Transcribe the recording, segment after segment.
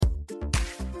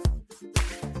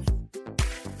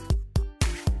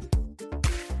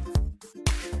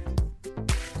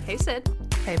Hey, Sid.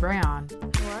 Hey, Brian.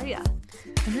 How are ya?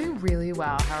 I'm doing really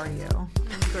well. How are you?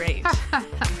 Great.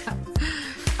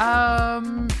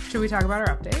 Should we talk about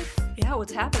our update? Yeah,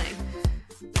 what's happening?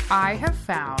 I have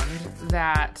found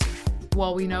that,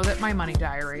 well, we know that my money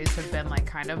diaries have been like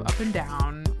kind of up and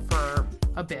down for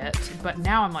a bit, but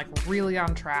now I'm like really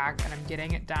on track and I'm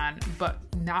getting it done. But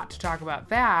not to talk about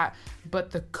that,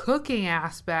 but the cooking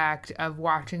aspect of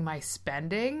watching my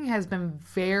spending has been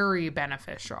very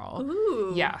beneficial.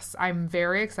 Ooh. Yes, I'm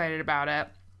very excited about it.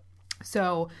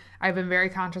 So I've been very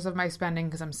conscious of my spending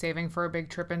because I'm saving for a big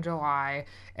trip in July.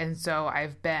 And so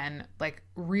I've been like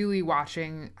really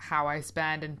watching how I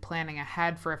spend and planning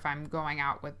ahead for if I'm going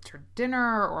out with to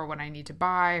dinner or what I need to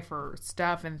buy for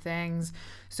stuff and things.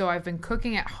 So I've been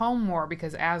cooking at home more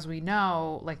because, as we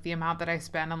know, like the amount that I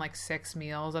spend on like 6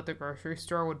 meals at the grocery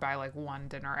store would buy like 1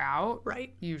 dinner out.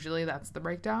 Right. Usually that's the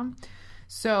breakdown.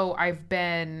 So I've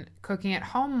been cooking at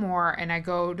home more, and I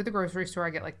go to the grocery store. I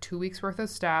get like 2 weeks worth of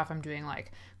stuff. I'm doing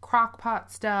like crock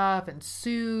pot stuff and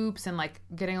soups and like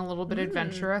getting a little bit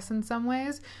adventurous in some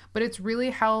ways. But it's really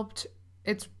helped.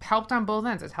 It's helped on both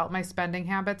ends. It's helped my spending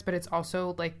habits, but it's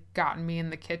also like gotten me in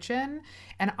the kitchen.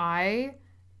 And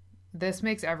this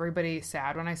makes everybody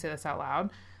sad when I say this out loud,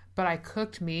 but I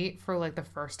cooked meat for like the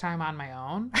first time on my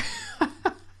own.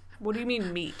 What do you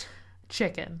mean meat?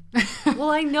 Chicken. Well,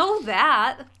 I know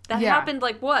that. That Yeah. happened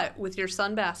like what? With your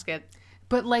sunbasket.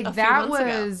 But like few that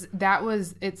months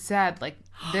was it said like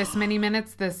this many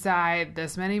minutes this side,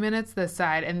 this many minutes this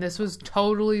side, and this was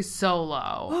totally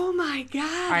solo. Oh my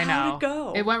God. I know. How'd it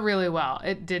go? It went really well.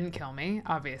 It didn't kill me,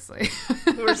 obviously.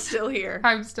 We're still here.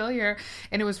 I'm still here.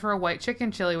 And it was for a white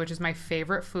chicken chili, which is my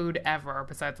favorite food ever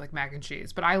besides like mac and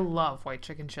cheese. But I love white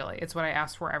chicken chili. It's what I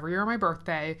ask for every year on my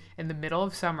birthday in the middle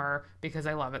of summer because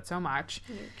I love it so much.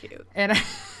 You're cute. And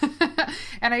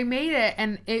and I made it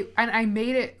and I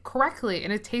made it correctly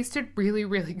and it tasted really,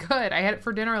 really good. I had it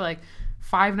for dinner like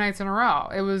 5 nights in a row.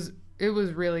 It was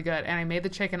really good. And I made the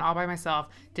chicken all by myself.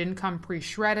 Didn't come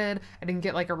pre-shredded. I didn't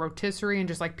get like a rotisserie and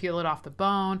just like peel it off the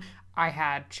bone. I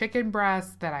had chicken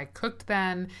breasts that I cooked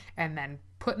then and then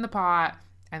put in the pot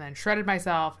and then shredded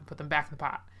myself and put them back in the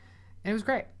pot. And it was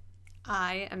great.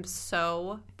 I am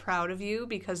so proud of you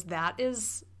because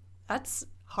that's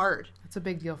hard. It's a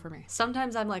big deal for me.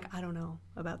 Sometimes I'm like, I don't know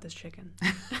about this chicken.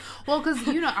 Well, because,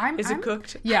 you know, I'm... Is it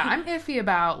cooked? Yeah, I'm iffy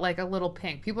about, like, a little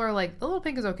pink. People are like, a little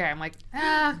pink is okay. I'm like,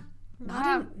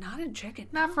 Not in chicken.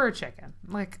 not for a chicken.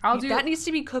 Like, I'll do... That needs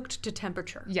to be cooked to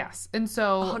temperature. Yes. And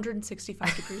so...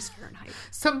 165 degrees Fahrenheit.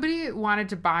 Somebody wanted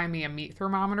to buy me a meat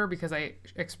thermometer because I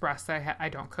expressed that I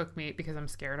don't cook meat because I'm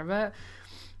scared of it.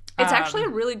 It's actually a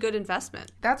really good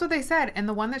investment. That's what they said. And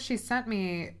the one that she sent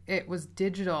me, it was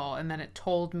digital. And then it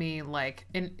told me like,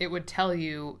 and it would tell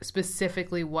you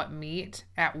specifically what meat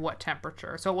at what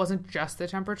temperature. So it wasn't just the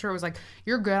temperature. It was like,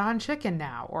 you're good on chicken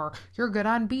now, or you're good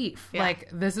on beef. Yeah. Like,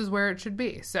 this is where it should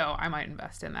be. So I might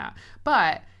invest in that.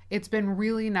 But it's been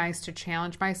really nice to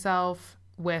challenge myself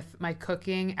with my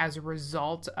cooking as a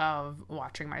result of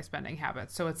watching my spending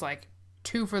habits. So it's like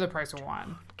 2 for the price of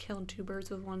 1. Killing 2 birds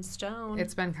with 1 stone.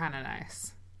 It's been kind of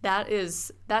nice.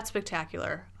 That's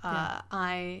spectacular. Yeah.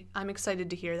 I'm excited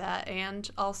to hear that, and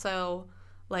also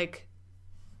like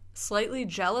slightly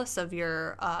jealous of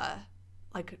your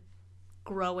like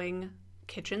growing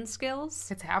kitchen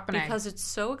skills. It's happening because it's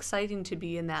so exciting to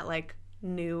be in that like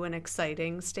new and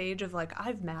exciting stage of like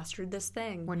I've mastered this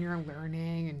thing. When you're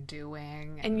learning and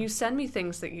doing, and you send me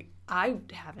things that I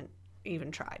haven't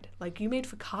even tried. Like you made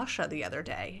focaccia the other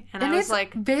day, and I was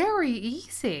like, very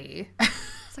easy.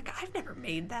 It's like I've never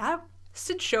made that.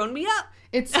 Sid's shown me up.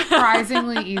 It's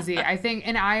surprisingly easy, I think,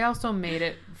 and I also made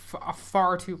it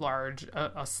far too large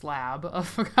a slab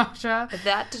of focaccia.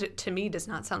 That to me does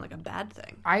not sound like a bad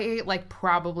thing. I ate like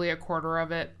probably a quarter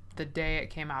of it the day it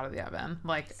came out of the oven.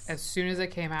 Like as soon as it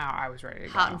came out, I was ready to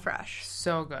go. Hot and fresh.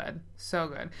 So good. So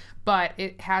good. But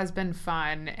it has been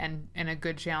fun and a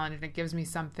good challenge, and it gives me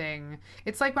something.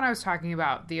 It's like when I was talking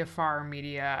about the Afar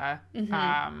Media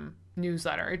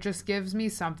newsletter. It just gives me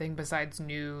something besides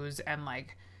news and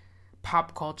like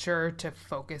pop culture to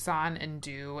focus on and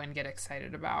do and get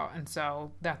excited about. And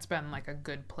so that's been like a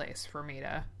good place for me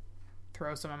to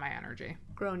throw some of my energy.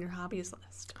 Grow on your hobbies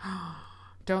list.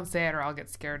 Don't say it or I'll get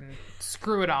scared and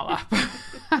screw it all up.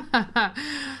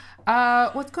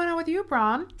 What's going on with you,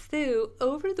 Braun? So,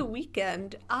 over the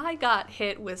weekend, I got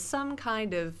hit with some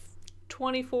kind of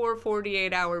 24,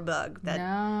 48-hour bug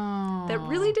that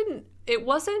really didn't... It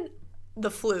wasn't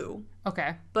the flu.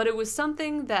 Okay. But it was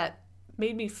something that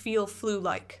made me feel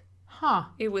flu-like. Huh.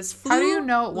 It was flu. How do you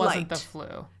know it wasn't the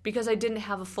flu? Because I didn't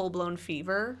have a full-blown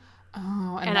fever.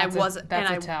 Oh, and I wasn't...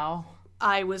 That's a tell.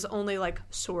 I was only like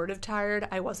sort of tired.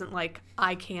 I wasn't like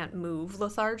I can't move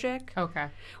lethargic. Okay.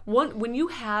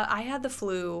 I had the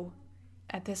flu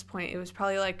at this point. It was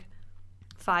probably like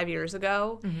 5 years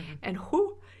ago, and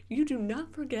you do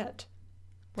not forget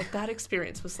what that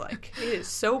experience was like. It is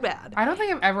so bad. I don't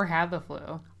think I've ever had the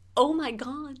flu. Oh my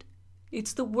God.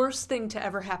 It's the worst thing to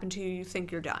ever happen to you. You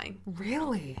think you're dying.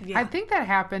 Really? Yeah. I think that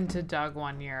happened to Doug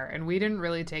one year, and we didn't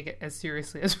really take it as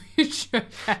seriously as we should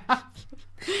have.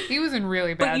 He was in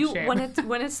really bad shape.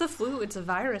 When it's the flu, it's a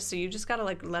virus, so you just gotta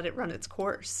like let it run its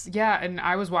course. Yeah, and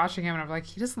I was watching him, and I'm like,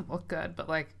 he doesn't look good, but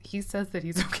like he says that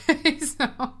he's okay.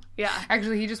 So yeah,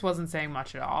 actually, he just wasn't saying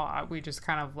much at all. We just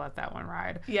kind of let that one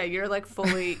ride. Yeah, you're like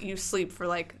you sleep for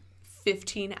like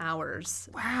 15 hours.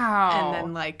 Wow. And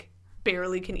then like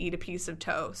barely can eat a piece of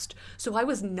toast. So I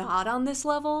was not on this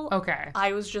level. Okay.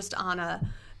 I was just on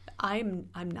I'm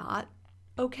not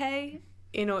okay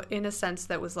in a sense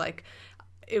that was like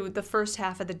the first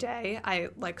half of the day I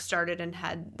like started and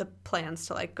had the plans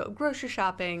to like go grocery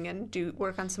shopping and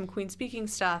work on some Queen Speaking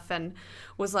stuff, and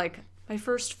was like my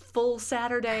first full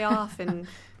Saturday off in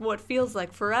what feels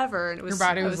like forever. And it was, your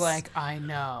body was like, I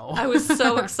know. I was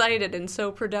so excited and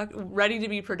so ready to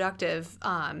be productive.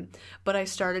 But I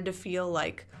started to feel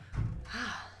like,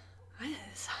 I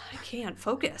can't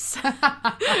focus.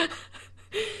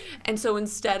 And so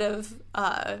instead of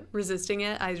resisting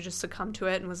it, I just succumbed to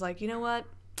it and was like, you know what?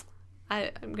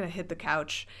 I'm going to hit the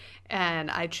couch.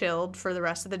 And I chilled for the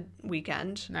rest of the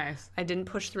weekend. Nice. I didn't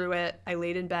push through it. I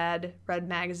laid in bed, read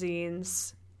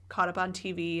magazines, caught up on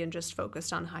TV, and just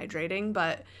focused on hydrating.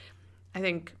 But I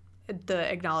think the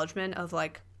acknowledgement of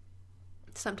like,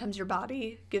 sometimes your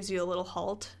body gives you a little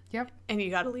halt. Yep. And you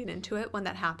got to lean into it when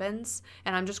that happens.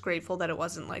 And I'm just grateful that it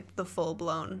wasn't like the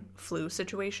full-blown flu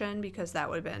situation, because that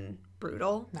would have been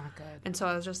brutal. Not good. And so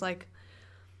I was just like,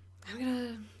 I'm going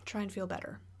to try and feel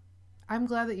better. I'm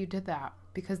glad that you did that,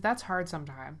 because that's hard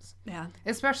sometimes. Yeah.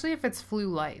 Especially if it's flu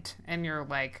light and you're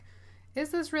like,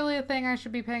 is this really a thing I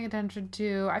should be paying attention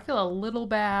to? I feel a little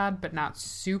bad, but not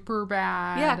super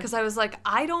bad. Yeah, because I was like,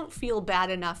 I don't feel bad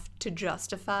enough to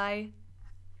justify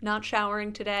not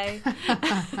showering today.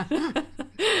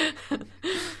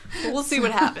 We'll see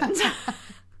what happens.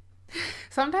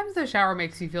 Sometimes the shower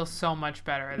makes you feel so much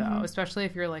better, though, especially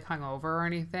if you're like hungover or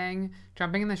anything.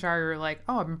 Jumping in the shower, you're like,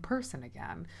 oh, I'm a person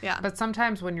again. Yeah. But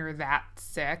sometimes when you're that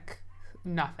sick,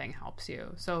 nothing helps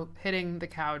you. So hitting the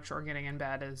couch or getting in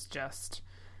bed is just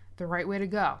the right way to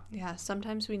go. Yeah,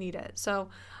 sometimes we need it. So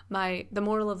the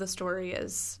moral of the story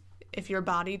is, if your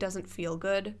body doesn't feel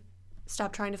good,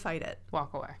 stop trying to fight it.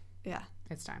 Walk away. Yeah.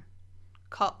 It's time.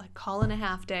 Call in a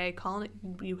half day.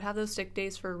 You have those sick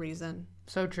days for a reason.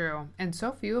 So true. And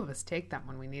so few of us take them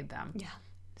when we need them. Yeah.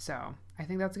 So I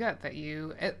think that's good that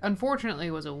it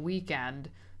unfortunately was a weekend,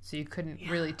 so you couldn't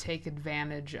really take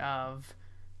advantage of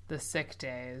the sick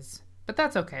days. But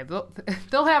that's okay.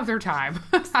 They'll have their time.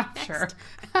 I'm sure.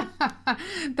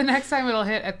 The next time it'll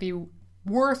hit at the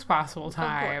worst possible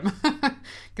time,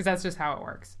 because that's just how it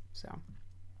works. So,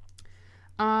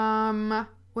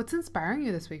 what's inspiring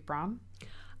you this week, Braun?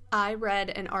 I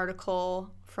read an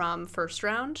article from First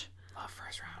Round. Love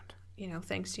First Round.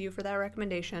 Thanks to you for that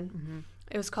recommendation. Mm-hmm.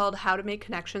 It was called How to Make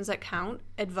Connections That Count,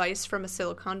 Advice from a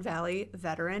Silicon Valley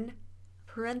Veteran,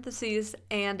 parentheses,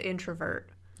 and Introvert.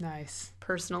 Nice.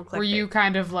 Personal clickbait. Were you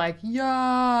kind of like,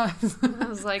 yes? I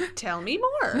was like, tell me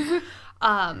more.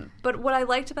 But what I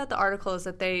liked about the article is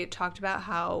that they talked about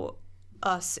how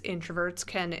us introverts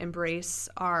can embrace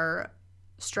our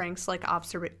strengths like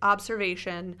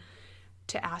observation,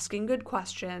 to asking good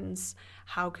questions.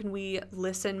 How can we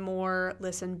listen more,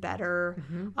 listen better,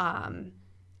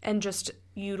 and just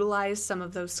utilize some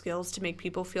of those skills to make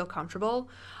people feel comfortable.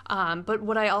 But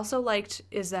what I also liked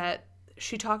is that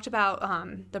she talked about,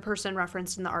 the person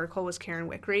referenced in the article was Karen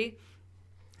Wickery,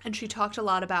 and she talked a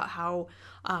lot about how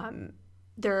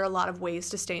there are a lot of ways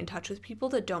to stay in touch with people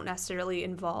that don't necessarily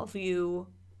involve you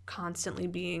constantly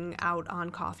being out on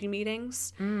coffee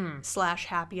meetings /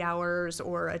 happy hours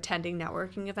or attending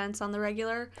networking events on the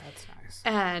regular. That's nice.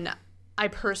 And I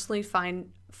personally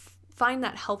find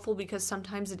that helpful, because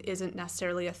sometimes it isn't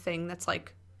necessarily a thing that's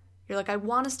like, you're like, I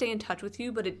want to stay in touch with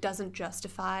you, but it doesn't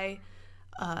justify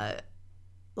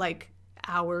like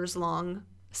hours long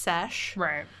sesh.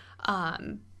 Right.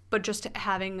 But just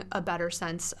having a better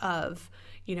sense of,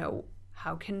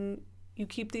 how can you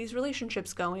keep these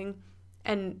relationships going,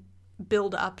 and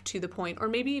build up to the point, or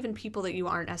maybe even people that you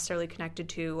aren't necessarily connected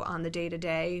to on the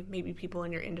day-to-day, maybe people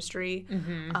in your industry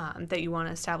that you want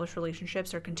to establish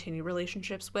relationships or continue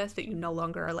relationships with that you no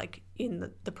longer are like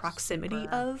in the proximity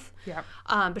of. Yep.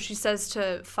 But she says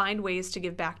to find ways to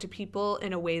give back to people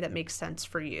in a way that makes sense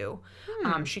for you.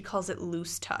 She calls it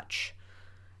loose touch.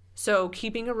 So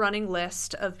keeping a running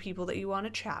list of people that you want to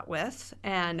chat with,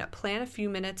 and plan a few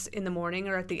minutes in the morning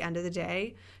or at the end of the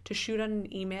day to shoot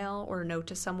an email or a note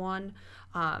to someone,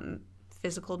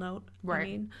 physical note,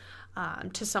 Right.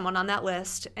 to someone on that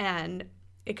list. And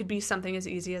it could be something as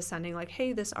easy as sending like,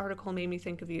 hey, this article made me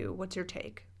think of you. What's your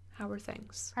take? How are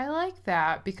things? I like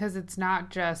that because it's not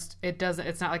just,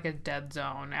 it's not like a dead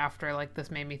zone after like this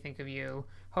made me think of you,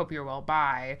 hope you're well,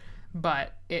 bye,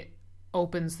 but it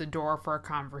opens the door for a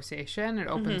conversation. It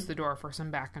opens the door for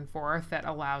some back and forth that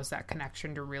allows that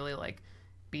connection to really like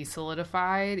be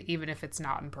solidified, even if it's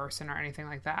not in person or anything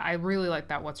like that. I really like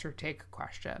that what's your take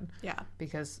question. Yeah.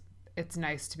 Because it's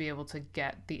nice to be able to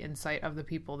get the insight of the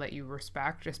people that you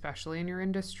respect, especially in your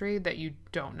industry, that you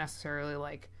don't necessarily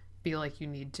like feel like you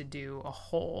need to do a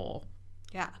whole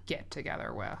get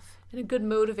together with. And a good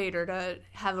motivator to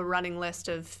have a running list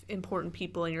of important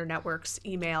people in your network's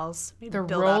emails. Maybe The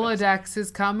build out Rolodex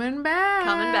is coming back.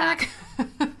 coming back.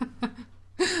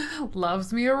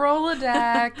 Loves me a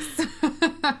Rolodex.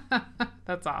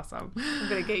 That's awesome. I'm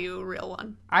going to get you a real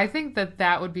one. I think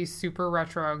that would be super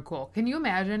retro and cool. Can you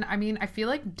imagine? I mean, I feel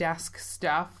like desk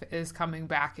stuff is coming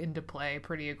back into play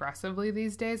pretty aggressively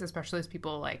these days, especially as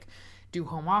people like do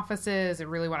home offices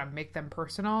and really want to make them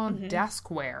personal.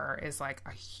 Deskwear is like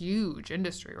a huge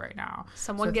industry right now.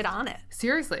 Someone get on it.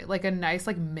 Seriously, like a nice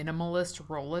like minimalist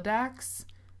Rolodex.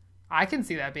 I can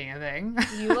see that being a thing.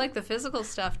 You like the physical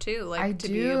stuff too, like I to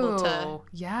do. be able to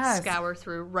Yes. scour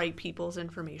through, write people's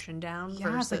information down Yes,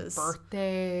 versus like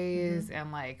birthdays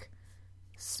and like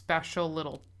special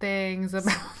little things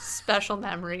about special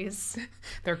memories.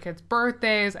 their kids'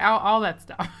 birthdays, all that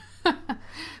stuff.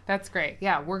 That's great.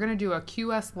 Yeah, we're going to do a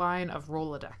QS line of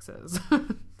Rolodexes.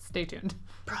 Stay tuned.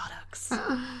 Products.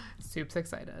 Soup's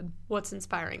excited. What's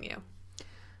inspiring you?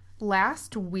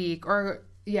 Last week,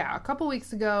 a couple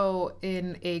weeks ago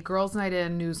in a Girls Night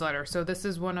In newsletter. So this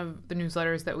is one of the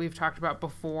newsletters that we've talked about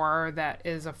before that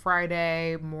is a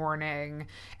Friday morning.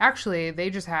 Actually,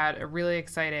 they just had a really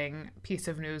exciting piece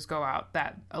of news go out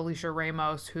that Alicia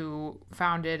Ramos, who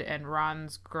founded and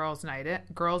runs Girls Night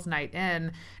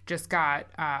In, just got,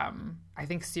 I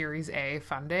think, Series A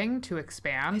funding to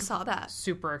expand. I saw that.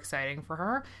 Super exciting for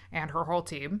her and her whole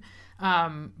team.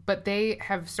 But they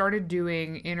have started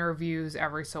doing interviews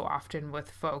every so often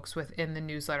with folks within the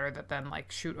newsletter that then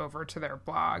like shoot over to their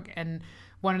blog. And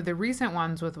one of the recent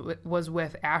ones was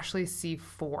with Ashley C.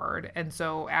 Ford. And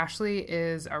so Ashley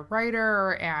is a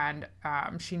writer and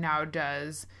she now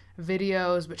does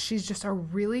videos, but she's just a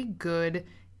really good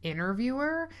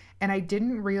interviewer. And I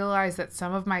didn't realize that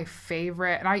some of my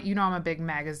favorite, and I'm a big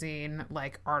magazine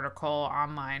like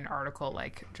online article,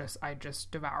 like I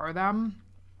just devour them.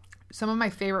 Some of my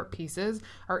favorite pieces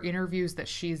are interviews that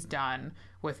she's done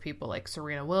with people like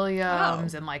Serena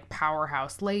Williams and like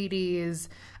powerhouse ladies.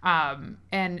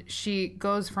 And she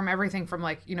goes from everything from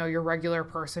like, your regular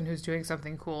person who's doing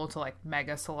something cool to like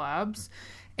mega celebs.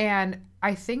 And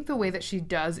I think the way that she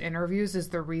does interviews is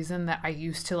the reason that I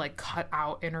used to like cut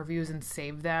out interviews and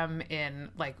save them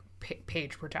in like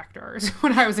page protectors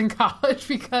when I was in college,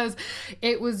 because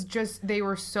it was just, they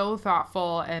were so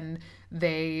thoughtful and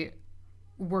they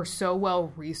were so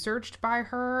well researched by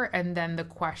her, and then the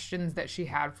questions that she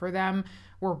had for them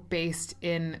were based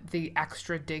in the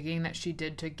extra digging that she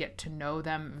did to get to know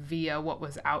them via what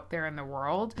was out there in the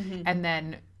world, and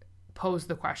then pose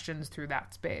the questions through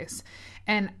that space.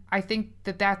 And I think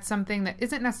that that's something that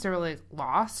isn't necessarily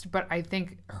lost, but I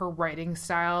think her writing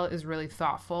style is really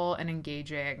thoughtful and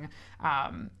engaging.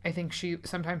 I think she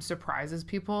sometimes surprises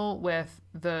people with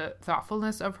the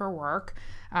thoughtfulness of her work.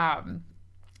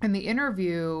 And the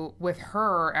interview with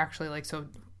her actually, so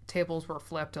tables were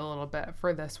flipped a little bit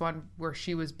for this one where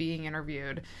she was being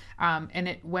interviewed. And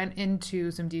it went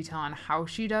into some detail on how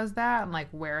she does that and like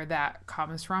where that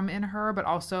comes from in her, but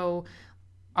also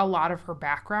a lot of her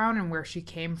background and where she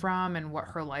came from and what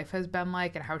her life has been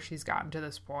like and how she's gotten to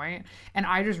this point. And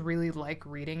I just really like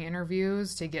reading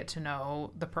interviews to get to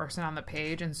know the person on the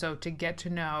page. And so to get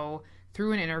to know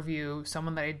through an interview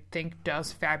someone that I think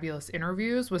does fabulous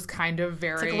interviews was kind of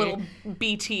very... It's like a little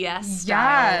BTS style.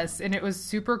 Yes, and it was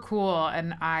super cool.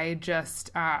 And I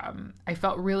just, I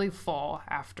felt really full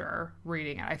after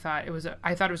reading it. I thought it was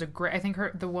a great... I think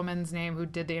the woman's name who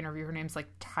did the interview, her name's like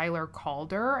Tyler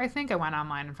Calder, I think. I went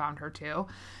online and found her too.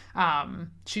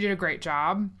 She did a great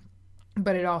job.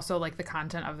 But it also, like, the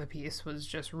content of the piece was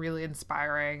just really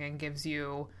inspiring and gives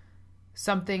you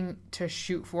something to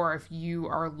shoot for if you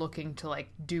are looking to, like,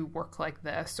 do work like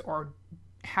this or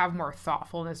have more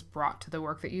thoughtfulness brought to the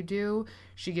work that you do.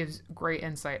 She gives great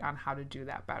insight on how to do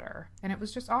that better. And it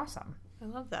was just awesome. I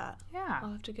love that. Yeah.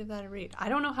 I'll have to give that a read. I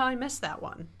don't know how I missed that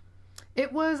one.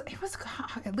 It was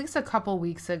at least a couple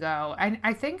weeks ago. And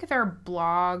I think their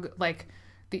blog, like,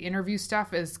 the interview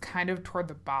stuff is kind of toward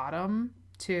the bottom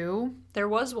too. There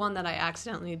was one that I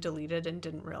accidentally deleted and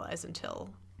didn't realize until,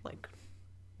 like,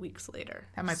 weeks later.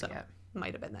 That might be it.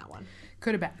 Might have been that one.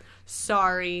 Could have been.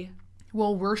 Sorry.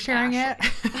 Well, we're sharing it.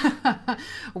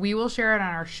 We will share it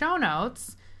on our show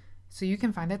notes so you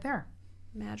can find it there.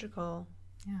 Magical.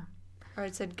 Yeah. All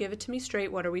right, Sid, give it to me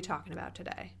straight. What are we talking about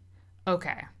today?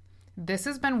 Okay. This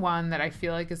has been one that I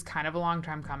feel like is kind of a long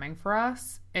time coming for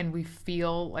us, and we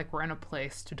feel like we're in a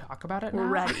place to talk about it now. We're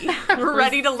ready. We're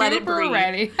ready to let it breathe. We're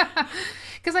ready.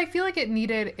 Because I feel like it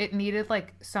needed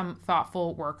like some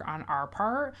thoughtful work on our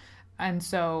part, and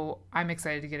so I'm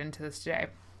excited to get into this today.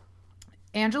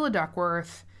 Angela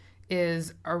Duckworth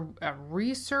is a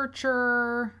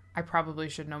researcher. I probably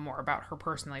should know more about her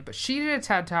personally, but she did a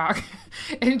TED Talk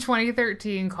in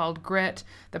 2013 called Grit,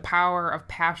 The Power of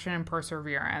Passion and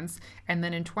Perseverance. And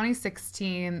then in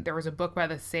 2016, there was a book by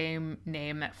the same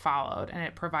name that followed, and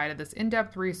it provided this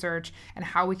in-depth research and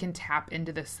how we can tap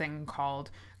into this thing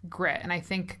called grit. And I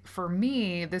think for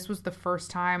me, this was the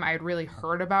first time I had really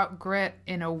heard about grit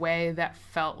in a way that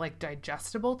felt like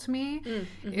digestible to me.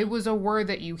 Mm-hmm. It was a word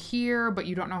that you hear, but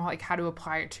you don't know like how to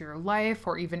apply it to your life,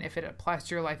 or even if it applies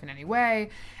to your life in any way.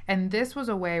 And this was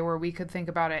a way where we could think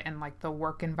about it in like the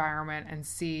work environment and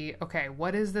see, okay,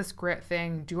 what is this grit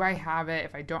thing? Do I have it?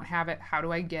 If I don't have it, how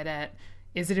do I get it?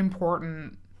 Is it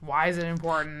important? Why is it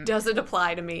important? Does it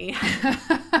apply to me?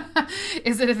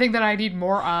 Is it a thing that I need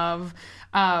more of?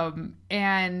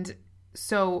 And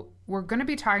so we're going to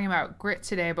be talking about grit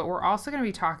today, but we're also going to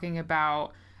be talking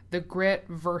about the grit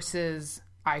versus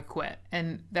I quit.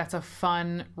 And that's a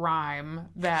fun rhyme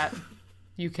that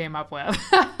you came up with.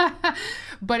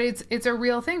 But it's a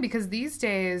real thing, because these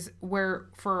days, where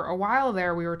for a while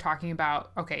there we were talking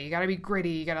about, okay, you got to be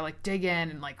gritty, you got to like dig in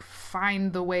and like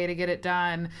find the way to get it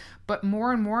done. But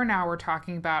more and more now we're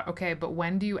talking about, okay, but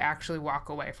when do you actually walk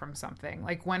away from something?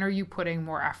 Like, when are you putting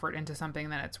more effort into something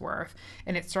than it's worth?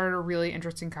 And it started a really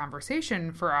interesting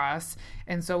conversation for us.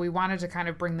 And so we wanted to kind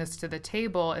of bring this to the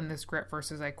table in this Grit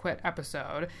versus I Quit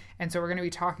episode. And so we're going to be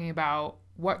talking about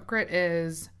what grit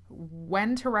is,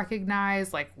 when to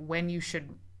recognize like when you should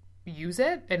use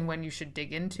it and when you should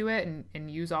dig into it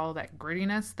and use all of that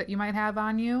grittiness that you might have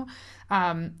on you,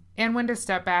 and when to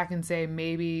step back and say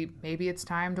maybe it's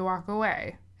time to walk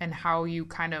away, and how you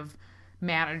kind of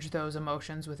manage those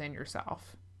emotions within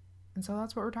yourself. And so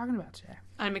that's what we're talking about today.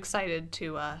 I'm excited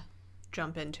to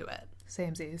jump into it.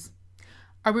 Samesies.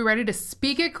 Are we ready to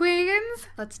speak it, Queens?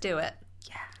 Let's do it.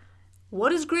 Yeah.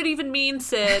 What does grit even mean,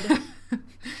 Sid?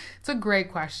 It's a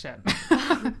great question.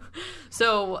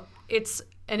 So it's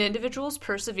an individual's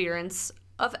perseverance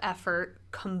of effort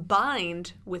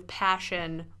combined with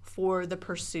passion for the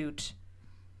pursuit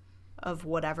of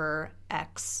whatever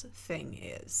X thing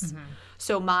is. Mm-hmm.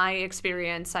 So my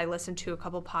experience, I listened to a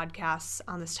couple podcasts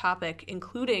on this topic,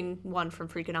 including one from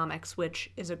Freakonomics, which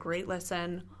is a great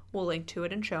listen. We'll link to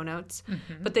it in show notes.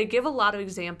 Mm-hmm. But they give a lot of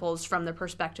examples from the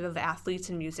perspective of athletes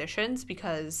and musicians,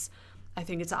 because I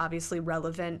think it's obviously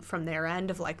relevant from their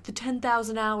end of like the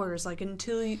 10,000 hours, like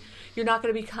until you're not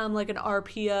going to become like an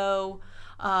RPO.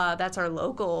 That's our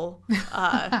local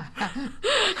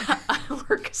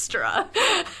orchestra.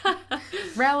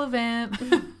 Relevant.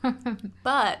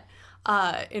 But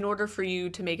in order for you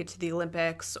to make it to the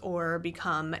Olympics or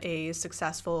become a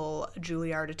successful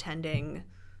Juilliard attending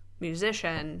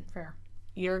musician, fair,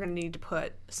 you're going to need to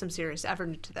put some serious effort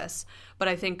into this. But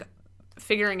I think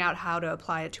figuring out how to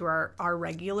apply it to our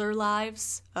regular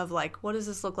lives of like, what does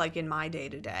this look like in my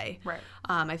day-to-day? Right.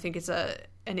 I think it's an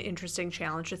interesting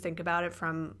challenge to think about it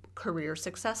from career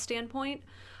success standpoint,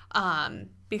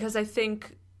 because I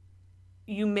think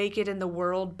you make it in the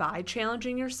world by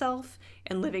challenging yourself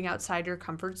and living outside your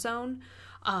comfort zone.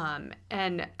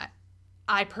 And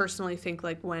I personally think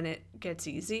like when it gets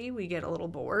easy, we get a little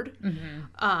bored.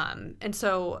 Mm-hmm. And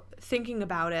so thinking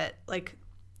about it, like,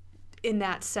 in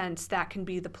that sense, that can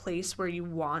be the place where you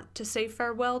want to say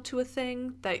farewell to a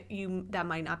thing that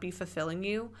might not be fulfilling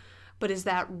you. But is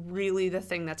that really the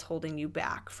thing that's holding you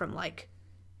back from like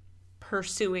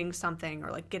pursuing something,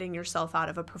 or like getting yourself out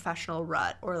of a professional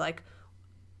rut, or like,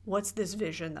 what's this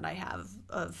vision that I have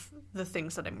of the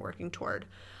things that I'm working toward?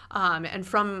 And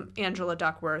from Angela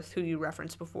Duckworth, who you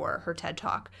referenced before, her TED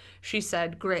Talk, she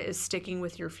said, grit is sticking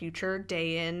with your future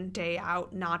day in, day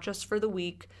out, not just for the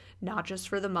week, not just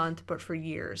for the month, but for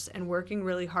years, and working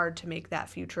really hard to make that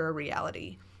future a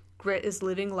reality. Grit is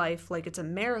living life like it's a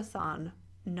marathon,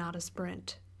 not a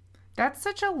sprint. That's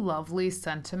such a lovely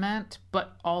sentiment,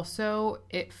 but also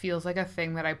it feels like a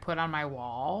thing that I put on my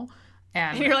wall.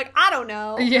 And you're like, I don't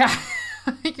know. Yeah.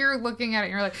 You're looking at it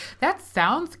and you're like, that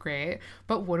sounds great,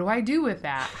 but what do I do with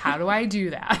that? How do I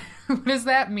do that? What does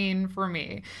that mean for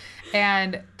me?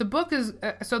 And the book is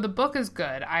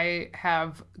good. I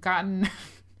have gotten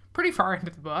pretty far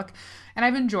into the book and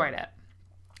I've enjoyed it.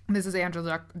 This is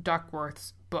Angela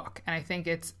Duckworth's book, and I think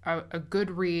it's a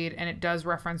good read, and it does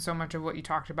reference so much of what you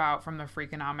talked about from the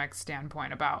Freakonomics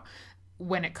standpoint about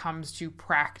when it comes to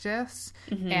practice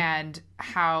and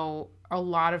how a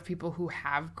lot of people who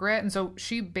have grit. And so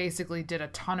she basically did a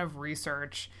ton of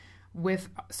research with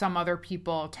some other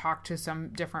people, talked to some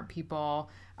different people,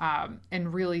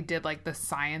 and really did like the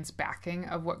science backing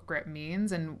of what grit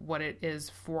means and what it is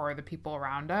for the people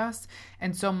around us.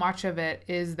 And so much of it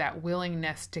is that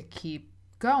willingness to keep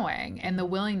going and the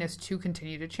willingness to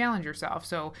continue to challenge yourself.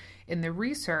 So in the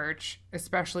research,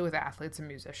 especially with athletes and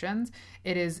musicians,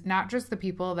 it is not just the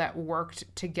people that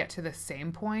worked to get to the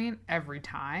same point every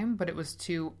time, but it was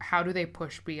to how do they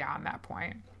push beyond that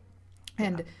point?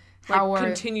 And how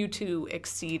continue to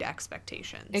exceed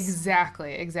expectations.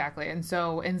 Exactly. And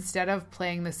so instead of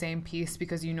playing the same piece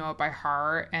because you know it by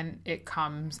heart and it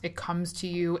comes to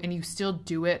you and you still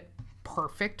do it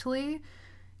perfectly,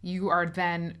 you are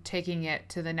then taking it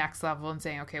to the next level and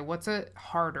saying, okay, what's a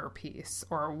harder piece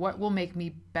or what will make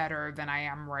me better than I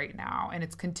am right now? And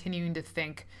it's continuing to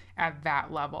think at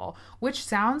that level, which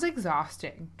sounds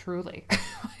exhausting, truly.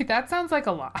 That sounds like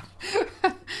a lot.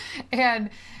 And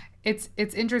it's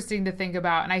interesting to think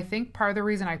about. And I think part of the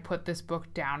reason I put this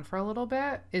book down for a little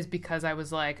bit is because I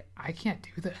was like, I can't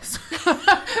do this.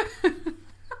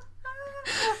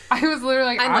 I was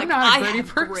literally like, I'm not a gritty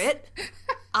person. Grit.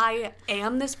 I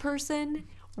am this person.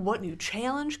 What new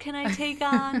challenge can I take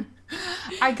on?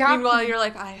 Meanwhile, you're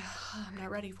like, I'm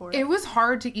not ready for it. It was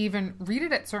hard to even read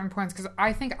it at certain points because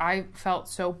I think I felt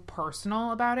so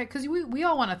personal about it because we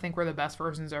all want to think we're the best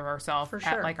versions of ourselves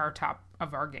at like our top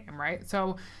of our game, right?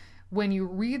 So when you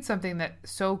read something that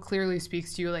so clearly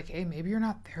speaks to you, like, hey, maybe you're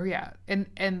not there yet.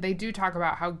 And they do talk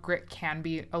about how grit can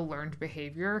be a learned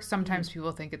behavior. Sometimes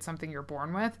people think it's something you're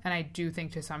born with. And I do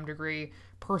think to some degree,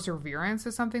 perseverance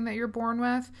is something that you're born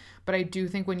with. But I do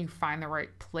think when you find the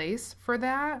right place for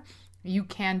that, you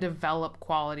can develop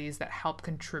qualities that help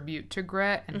contribute to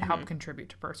grit and help contribute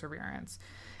to perseverance.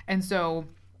 And so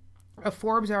a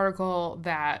Forbes article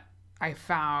that I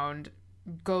found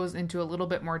goes into a little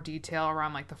bit more detail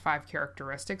around like the 5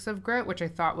 characteristics of grit, which I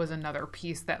thought was another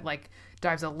piece that like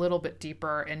dives a little bit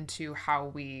deeper into how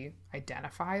we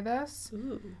identify this,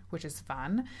 which is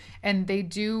fun. And they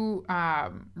do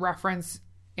reference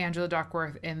Angela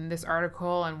Duckworth in this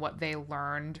article and what they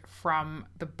learned from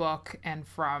the book and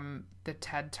from the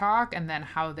TED Talk, and then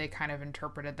how they kind of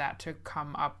interpreted that to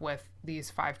come up with these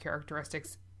 5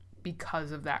 characteristics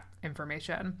because of that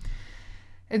information.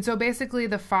 And so basically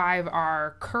the 5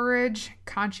 are courage,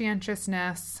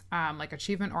 conscientiousness, like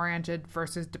achievement-oriented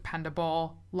versus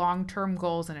dependable, long-term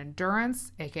goals and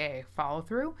endurance, aka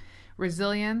follow-through,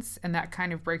 resilience, and that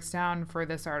kind of breaks down for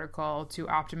this article to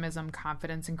optimism,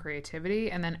 confidence, and creativity,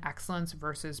 and then excellence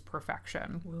versus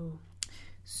perfection. Woo.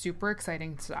 Super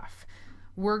exciting stuff.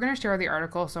 We're going to share the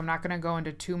article, so I'm not going to go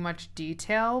into too much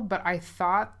detail, but I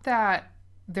thought that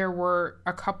there were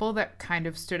a couple that kind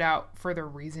of stood out for the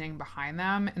reasoning behind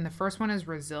them. And the first one is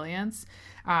resilience.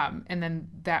 And then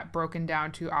that broken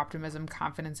down to optimism,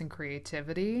 confidence, and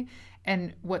creativity.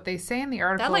 And what they say in the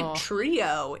article... That like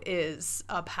trio is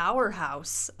a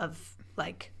powerhouse of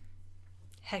like,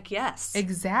 heck yes.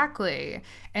 Exactly.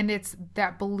 And it's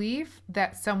that belief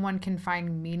that someone can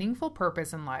find meaningful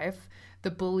purpose in life,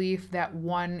 the belief that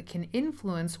one can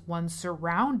influence one's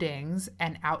surroundings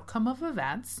and outcome of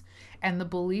events, and the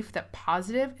belief that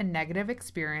positive and negative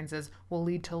experiences will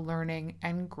lead to learning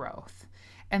and growth.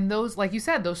 And those, like you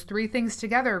said, those 3 things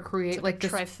together create like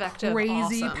this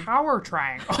crazy power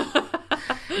triangle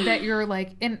that you're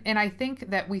like, and I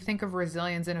think that we think of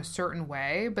resilience in a certain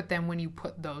way, but then when you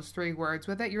put those 3 words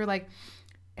with it, you're like,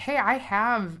 hey, I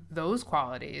have those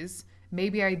qualities.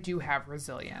 Maybe I do have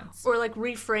resilience. Or like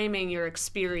reframing your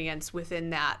experience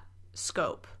within that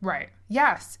scope. Right.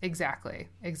 Yes, exactly.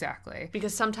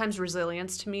 Because sometimes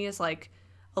resilience to me is like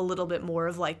a little bit more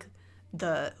of like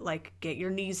the like get your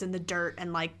knees in the dirt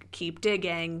and like keep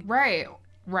digging. Right.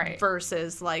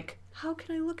 Versus like how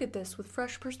can I look at this with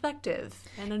fresh perspective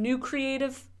and a new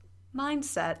creative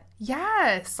mindset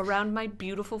Yes. around my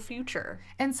beautiful future?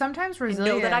 And sometimes And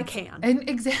resilience. know that I can. And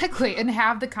exactly. And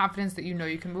have the confidence that you know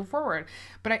you can move forward.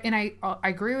 But I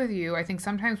agree with you. I think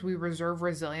sometimes we reserve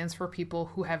resilience for people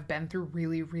who have been through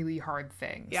really, really hard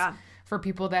things. Yeah. For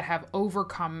people that have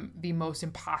overcome the most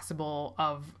impossible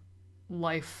of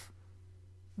life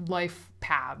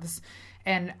paths.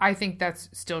 And I think that's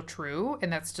still true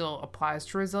and that still applies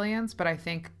to resilience. But I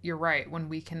think you're right. When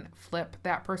we can flip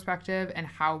that perspective and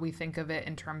how we think of it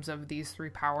in terms of these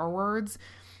 3 power words,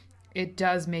 it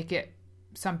does make it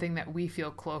something that we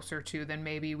feel closer to than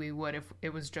maybe we would if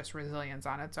it was just resilience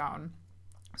on its own.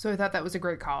 So I thought that was a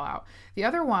great call out. The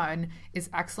other one is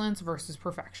excellence versus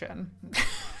perfection.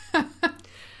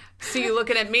 See you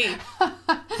looking at me.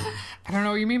 I don't know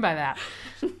what you mean by that.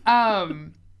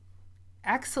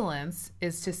 Excellence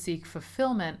is to seek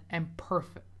fulfillment and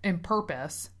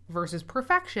purpose versus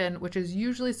perfection, which is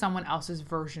usually someone else's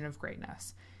version of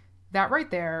greatness. That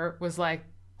right there was like,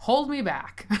 hold me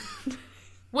back.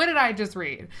 What did I just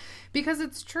read? Because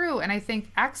it's true. And I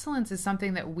think excellence is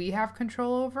something that we have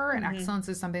control over, and excellence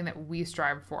is something that we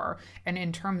strive for. And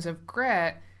in terms of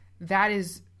grit, that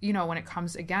is, when it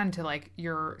comes again to like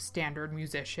your standard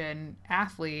musician,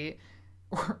 athlete,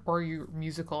 or your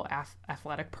musical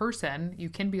athletic person, you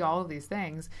can be all of these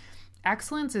things.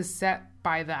 Excellence is set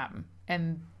by them,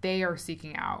 and they are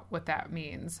seeking out what that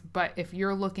means. But if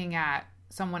you're looking at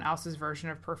someone else's version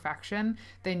of perfection,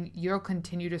 then you'll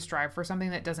continue to strive for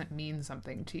something that doesn't mean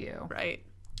something to you. Right.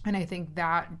 And I think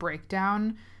that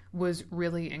breakdown was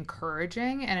really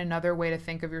encouraging. And another way to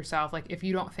think of yourself, like if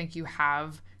you don't think you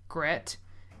have grit,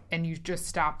 and you just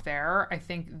stop there, I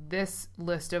think this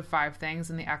list of 5 things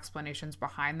and the explanations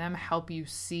behind them help you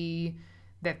see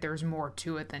that there's more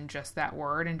to it than just that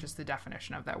word and just the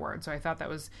definition of that word. So I thought that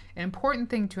was an important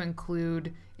thing to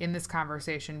include in this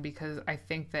conversation because I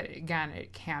think that, again,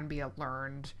 it can be a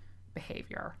learned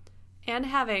behavior. And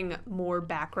having more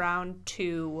background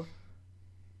to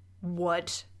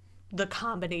what the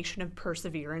combination of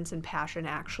perseverance and passion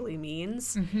actually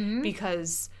means. Mm-hmm.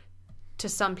 Because to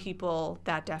some people,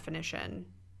 that definition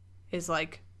is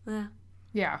like,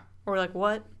 Yeah. Or like,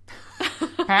 what?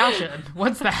 Passion.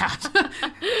 What's that?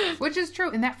 Which is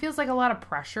true. And that feels like a lot of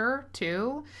pressure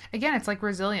too. Again, it's like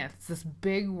resilience. It's this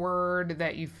big word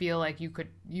that you feel like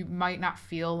you might not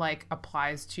feel like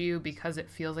applies to you because it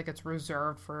feels like it's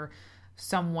reserved for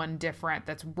someone different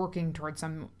that's working towards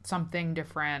something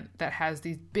different, that has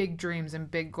these big dreams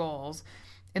and big goals.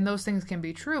 And those things can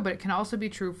be true, but it can also be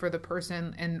true for the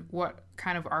person, and what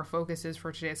kind of our focus is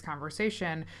for today's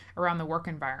conversation around the work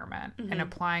environment and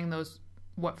applying those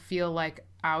what feel like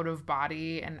out of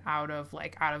body and out of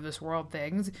this world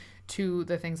things to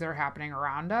the things that are happening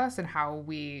around us, and how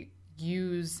we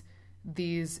use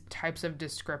these types of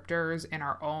descriptors in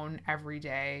our own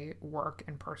everyday work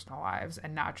and personal lives,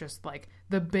 and not just like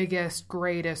the biggest,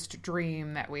 greatest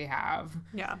dream that we have.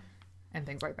 Yeah. And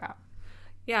things like that.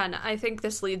 Yeah, and I think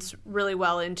this leads really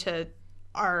well into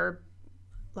our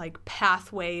like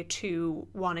pathway to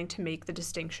wanting to make the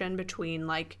distinction between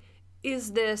like,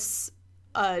 is this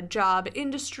a job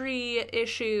industry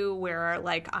issue where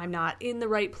like I'm not in the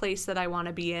right place that I want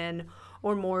to be in,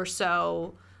 or more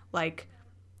so like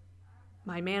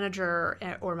my manager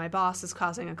or my boss is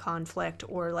causing a conflict,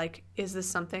 or like, is this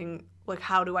something like,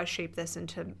 how do I shape this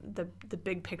into the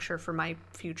big picture for my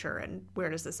future, and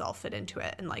where does this all fit into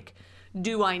it, and like,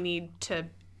 do I need to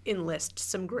enlist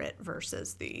some grit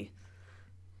versus the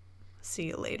see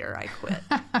you later, I quit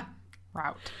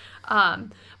route.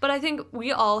 But I think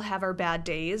we all have our bad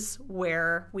days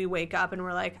where we wake up and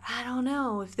we're like, I don't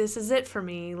know if this is it for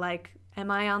me. Like,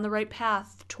 am I on the right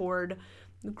path toward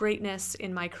greatness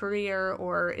in my career,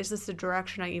 or is this the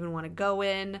direction I even want to go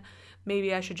in?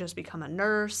 Maybe I should just become a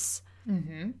nurse.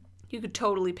 Mm-hmm. You could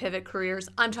totally pivot careers.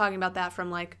 I'm talking about that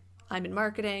from like, I'm in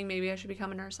marketing, maybe I should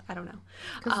become a nurse. I don't know.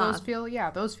 Because those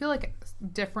feel like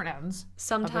different ends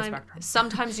of the spectrum.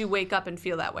 Sometimes you wake up and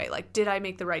feel that way. Like, did I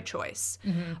make the right choice?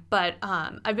 Mm-hmm. But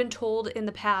I've been told in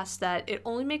the past that it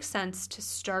only makes sense to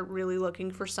start really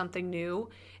looking for something new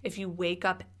if you wake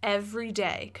up every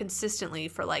day consistently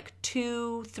for like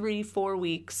 2, 3, 4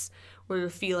 weeks where you're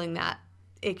feeling that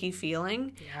icky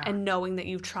feeling, and knowing that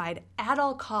you've tried at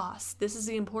all costs, this is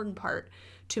the important part,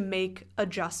 to make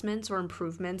adjustments or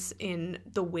improvements in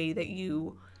the way that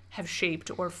you have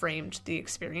shaped or framed the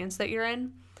experience that you're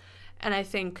in. And I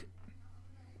think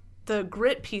the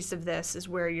grit piece of this is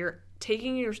where you're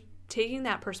taking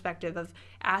that perspective of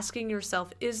asking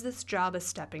yourself, is this job a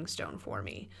stepping stone for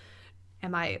me?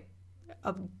 Am I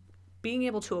being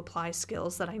able to apply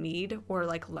skills that I need, or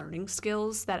like learning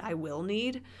skills that I will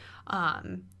need,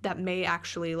 that may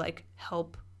actually like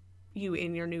help you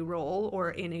in your new role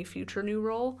or in a future new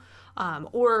role,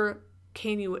 or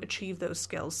can you achieve those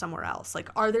skills somewhere else? Like,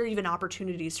 are there even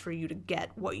opportunities for you to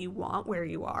get what you want where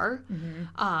you are?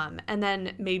 And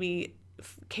then maybe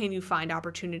can you find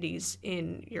opportunities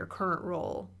in your current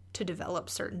role to develop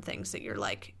certain things that you're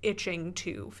like itching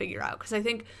to figure out? Because I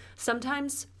think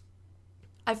sometimes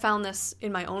I found this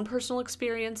in my own personal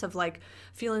experience of like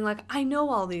feeling like I know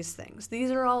all these things. These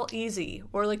are all easy.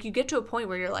 Or like you get to a point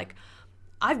where you're like,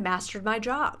 I've mastered my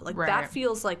job. Like that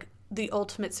feels like the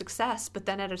ultimate success. But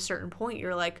then at a certain point,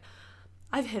 you're like,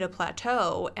 I've hit a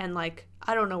plateau and like,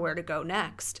 I don't know where to go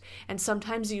next. And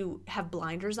sometimes you have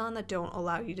blinders on that don't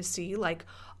allow you to see like,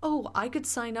 oh, I could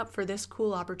sign up for this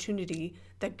cool opportunity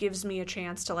that gives me a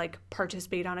chance to like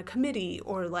participate on a committee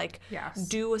or like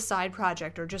do a side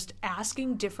project, or just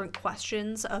asking different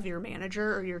questions of your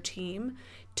manager or your team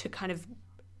to kind of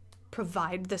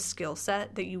provide the skill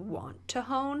set that you want to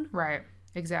hone. Right.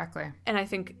 Exactly. And I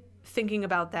think thinking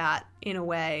about that in a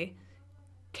way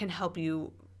can help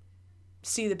you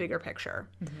see the bigger picture.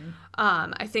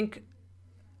 I think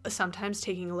sometimes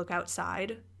taking a look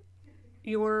outside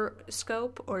your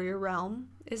scope or your realm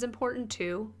is important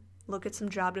too. Look at some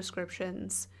job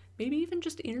descriptions, maybe even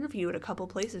just interview at a couple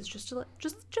places just to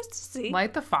see.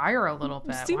 Light the fire a little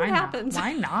bit. See what happens.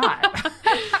 Why not?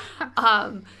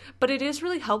 But it is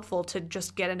really helpful to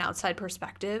just get an outside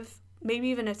perspective. Maybe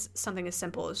even it's something as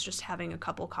simple as just having a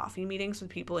couple coffee meetings with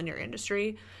people in your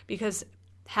industry, because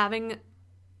having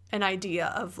an idea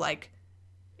of like,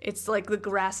 it's like the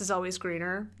grass is always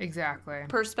greener. Exactly.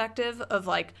 Perspective of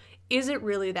like, is it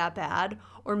really that bad?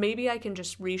 Or maybe I can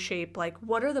just reshape like,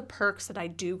 what are the perks that I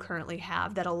do currently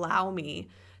have that allow me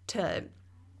to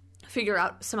figure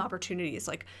out some opportunities?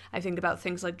 Like I think about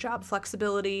things like job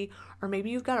flexibility, or maybe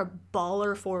you've got a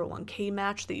baller 401k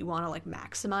match that you want to like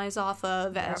maximize off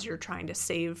of as you're trying to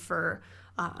save for,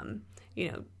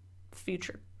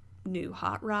 future new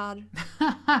hot rod.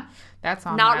 That's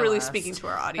on not my really list. Speaking to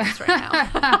our audience right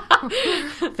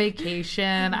now.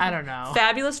 Vacation. I don't know.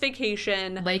 Fabulous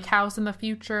vacation. Lake house in the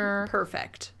future.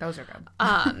 Perfect. Those are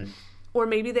good. Or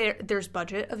maybe there's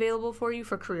budget available for you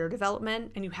for career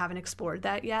development and you haven't explored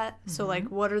that yet. So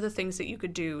like, what are the things that you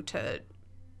could do to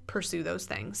pursue those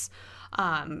things?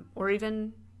 Or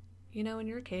even, in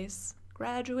your case,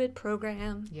 graduate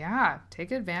program. Yeah, take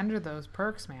advantage of those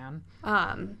perks, man.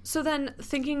 So then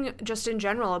thinking just in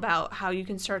general about how you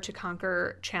can start to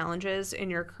conquer challenges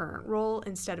in your current role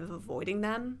instead of avoiding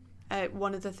them.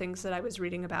 One of the things that I was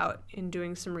reading about in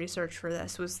doing some research for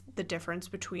this was the difference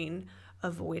between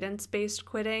avoidance-based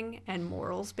quitting and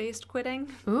morals-based quitting.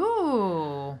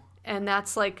 Ooh. And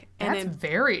that's like that's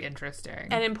very interesting.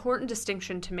 An important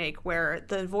distinction to make, where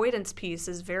the avoidance piece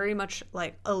is very much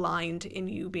like aligned in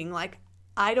you being like,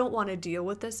 I don't want to deal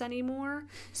with this anymore,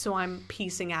 so I'm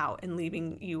piecing out and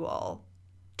leaving you all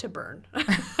to burn.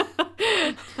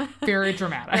 Very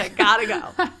dramatic. Gotta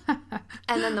go.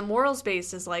 And then the morals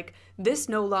base is like, this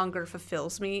no longer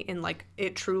fulfills me, and like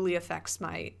it truly affects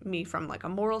me from like a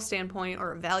moral standpoint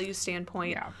or a value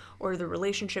standpoint, or the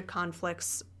relationship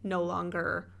conflicts no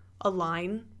longer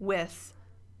align with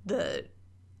the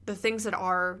things that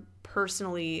are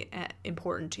personally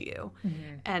important to you.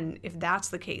 And if that's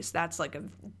the case,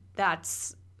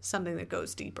 that's something that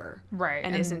goes deeper, right?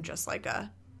 And isn't just like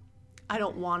I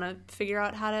don't want to figure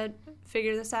out how to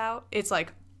figure this out. It's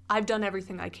like, I've done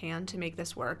everything I can to make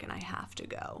this work and I have to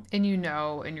go. And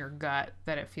in your gut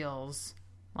that it feels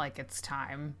like it's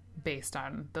time based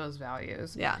on those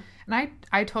values. Yeah. And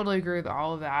I totally agree with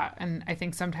all of that. And I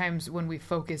think sometimes when we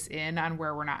focus in on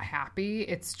where we're not happy,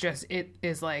 it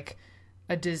is like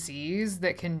a disease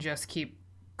that can just keep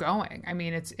going. I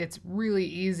mean, it's really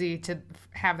easy to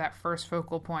have that first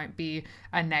focal point be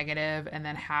a negative and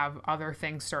then have other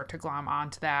things start to glom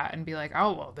onto that and be like,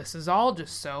 oh, well, this is all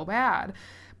just so bad.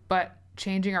 But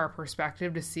changing our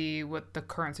perspective to see what the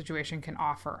current situation can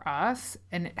offer us,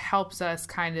 and it helps us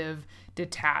kind of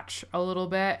detach a little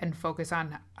bit and focus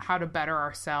on how to better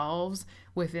ourselves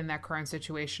within that current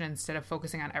situation instead of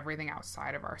focusing on everything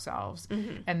outside of ourselves.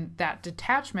 And that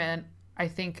detachment, I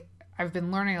think I've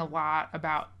been learning a lot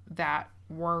about that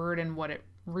word and what it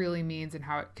really means and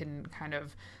how it can kind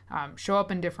of show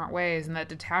up in different ways. And that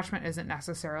detachment isn't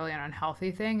necessarily an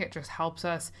unhealthy thing. It just helps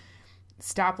us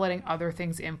stop letting other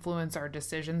things influence our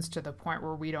decisions to the point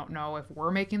where we don't know if we're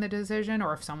making the decision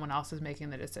or if someone else is making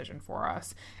the decision for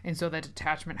us. And so that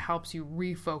detachment helps you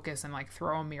refocus and like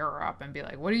throw a mirror up and be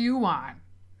like, what do you want?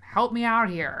 Help me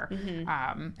out here.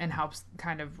 And helps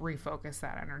kind of refocus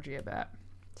that energy a bit.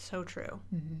 So true.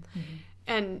 Mm-hmm.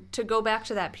 And to go back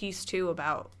to that piece too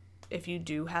about if you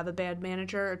do have a bad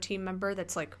manager or team member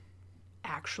that's like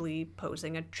actually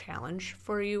posing a challenge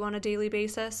for you on a daily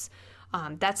basis,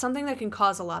 that's something that can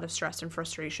cause a lot of stress and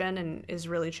frustration and is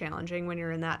really challenging when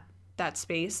you're in that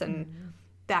space. And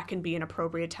that can be an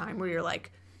appropriate time where you're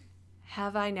like,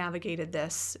 have I navigated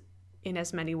this in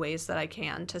as many ways that I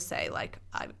can to say, like,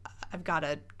 I've got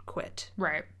to quit.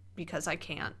 Right. Because I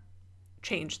can't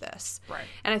change this. Right.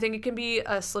 And I think it can be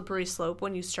a slippery slope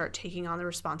when you start taking on the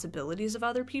responsibilities of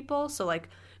other people. So, like,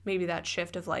 maybe that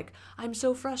shift of, like, I'm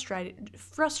so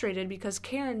frustrated because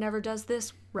Karen never does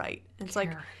this right. And it's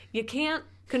like, you can't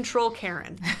control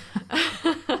Karen.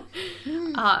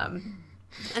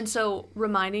 And so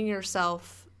reminding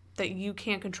yourself that you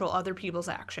can't control other people's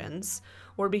actions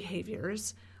or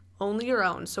behaviors, only your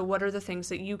own. So what are the things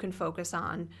that you can focus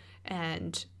on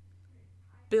and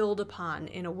build upon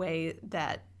in a way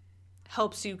that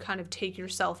helps you kind of take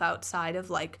yourself outside of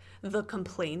like the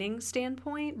complaining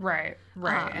standpoint. Right.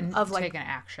 And of like, take an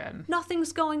action.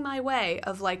 Nothing's going my way,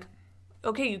 of like,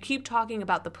 okay, you keep talking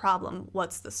about the problem.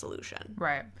 What's the solution?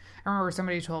 Right. I remember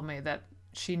somebody told me that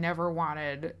she never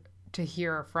wanted to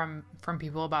hear from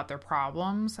people about their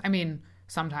problems. I mean,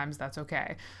 sometimes that's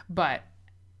okay. But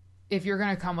if you're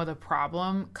going to come with a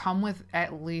problem, come with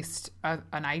at least an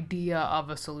idea of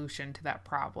a solution to that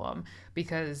problem,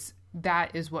 because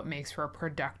that is what makes for a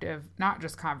productive, not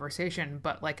just conversation,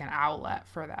 but like an outlet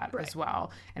for that as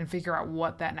well, and figure out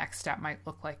what that next step might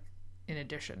look like in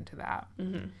addition to that.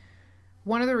 Mm-hmm.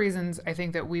 One of the reasons I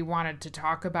think that we wanted to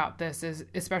talk about this is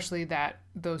especially that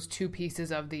those two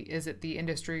pieces of is it the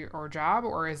industry or job,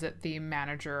 or is it the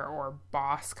manager or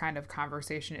boss kind of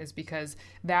conversation, is because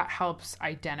that helps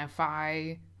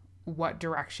identify what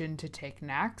direction to take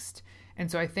next. And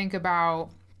so I think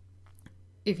about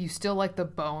if you still like the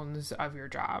bones of your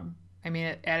job. I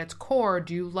mean, at its core,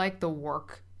 do you like the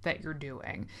work that you're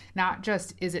doing? Not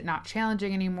just, is it not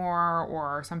challenging anymore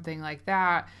or something like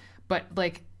that, but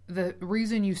like, the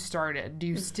reason you started, do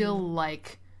you still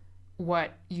like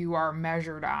what you are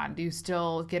measured on? Do you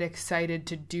still get excited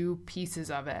to do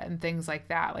pieces of it and things like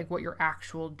that, like what your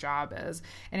actual job is?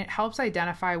 And it helps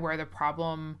identify where the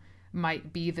problem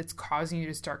might be that's causing you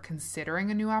to start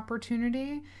considering a new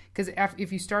opportunity. Because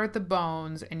if you start at the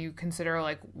bones and you consider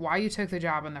like why you took the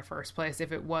job in the first place,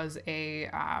 if it was a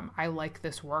I like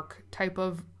this work type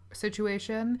of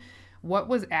situation, what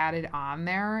was added on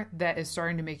there that is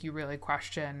starting to make you really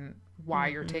question why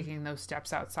you're taking those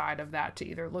steps outside of that to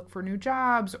either look for new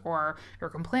jobs, or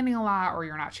you're complaining a lot, or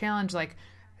you're not challenged? Like,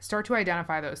 start to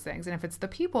identify those things. And if it's the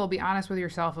people, be honest with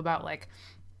yourself about like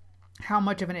how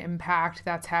much of an impact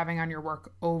that's having on your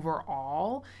work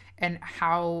overall, and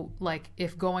how, like,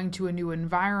 if going to a new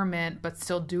environment but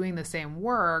still doing the same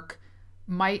work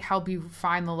might help you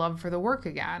find the love for the work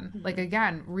again. Like,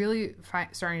 again, really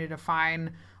starting to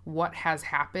define what has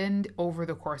happened over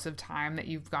the course of time that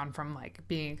you've gone from like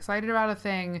being excited about a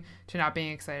thing to not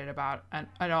being excited about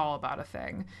at all about a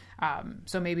thing.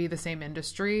 So maybe the same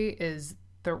industry is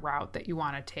the route that you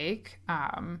want to take,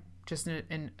 just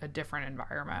in a different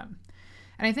environment.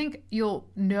 And I think you'll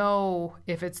know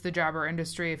if it's the job or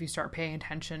industry if you start paying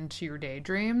attention to your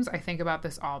daydreams. I think about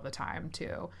this all the time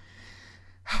too.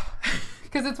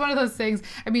 Because it's one of those things.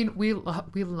 I mean, we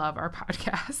love our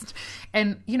podcast.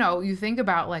 And, you know, you think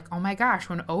about like, oh my gosh,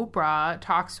 when Oprah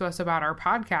talks to us about our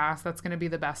podcast, that's going to be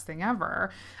the best thing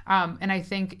ever. And I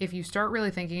think if you start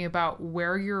really thinking about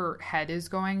where your head is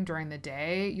going during the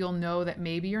day, you'll know that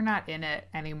maybe you're not in it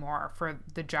anymore for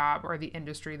the job or the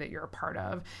industry that you're a part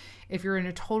of. If you're in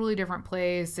a totally different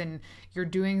place and you're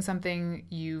doing something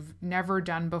you've never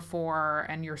done before,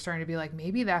 and you're starting to be like,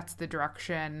 maybe that's the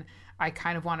direction I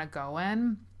kind of want to go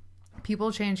in.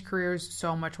 People change careers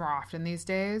so much more often these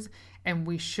days, and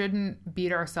we shouldn't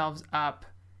beat ourselves up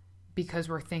because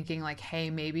we're thinking like, hey,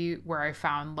 maybe where I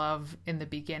found love in the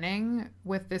beginning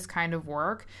with this kind of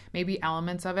work, maybe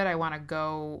elements of it, I want to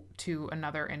go to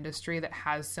another industry that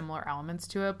has similar elements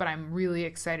to it, but I'm really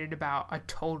excited about a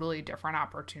totally different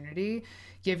opportunity.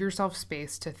 Give yourself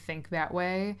space to think that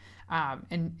way,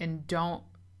 and don't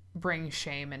bring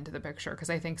shame into the picture, because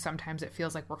I think sometimes it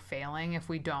feels like we're failing if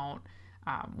we don't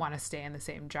want to stay in the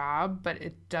same job, but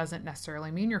it doesn't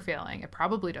necessarily mean you're failing. It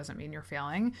probably doesn't mean you're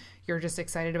failing. You're just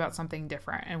excited about something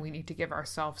different, and we need to give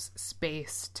ourselves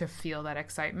space to feel that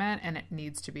excitement, and it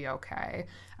needs to be okay.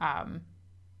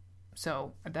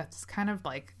 So that's kind of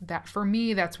like that. For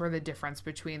me, that's where the difference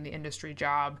between the industry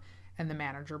job and the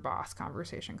manager boss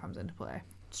conversation comes into play.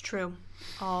 It's true.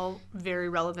 All very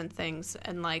relevant things,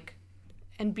 and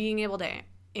being able to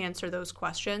answer those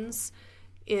questions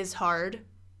is hard,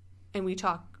 and we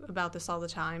talk about this all the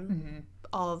time,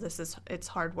 all of this it's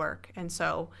hard work. And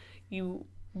so you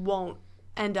won't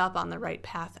end up on the right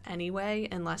path anyway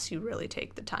unless you really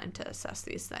take the time to assess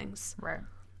these things. Right.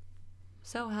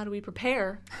 So how do we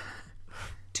prepare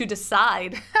to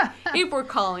decide if we're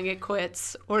calling it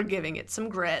quits or giving it some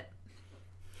grit?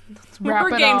 We're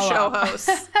game show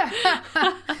hosts.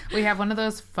 We have one of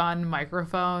those fun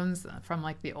microphones from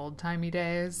like the old timey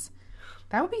days.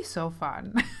 That would be so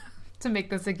fun to make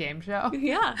this a game show.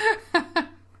 Yeah.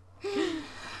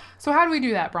 So how do we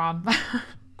do that, Brom?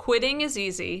 Quitting is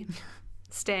easy.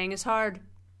 Staying is hard.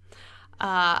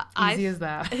 Easy as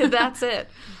that. That's it.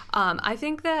 I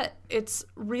think that it's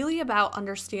really about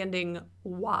understanding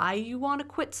why you want to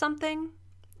quit something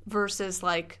versus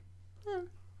like,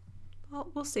 well,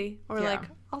 we'll see. Or like,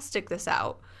 I'll stick this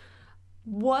out.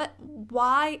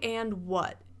 Why and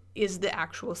what is the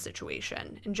actual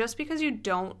situation? And just because you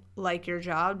don't like your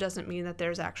job doesn't mean that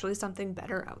there's actually something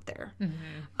better out there.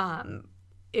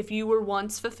 If you were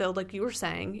once fulfilled, like you were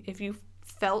saying, if you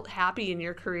felt happy in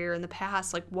your career in the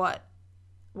past, like what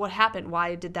happened?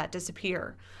 Why did that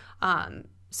disappear?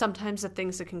 Sometimes the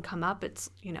things that can come up, it's,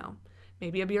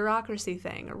 maybe a bureaucracy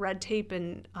thing, a red tape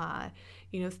and,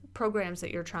 programs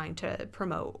that you're trying to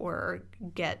promote or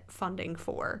get funding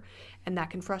for, and that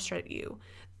can frustrate you.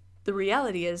 The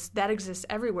reality is that exists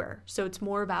everywhere. So it's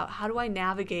more about how do I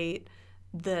navigate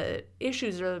the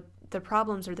issues or the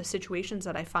problems or the situations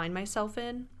that I find myself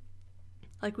in.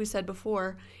 Like we said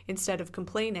before, instead of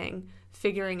complaining,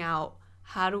 figuring out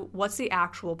what's the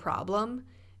actual problem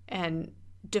and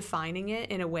defining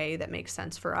it in a way that makes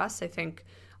sense for us. I think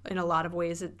in a lot of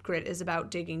ways, grit is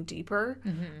about digging deeper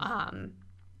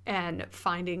and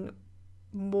finding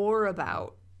more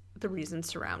about the reasons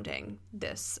surrounding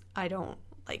this. I don't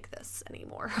like this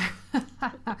anymore.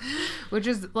 Which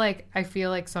is like, I feel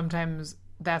like sometimes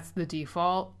that's the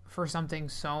default for something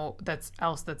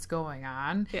that's going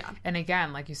on. Yeah. And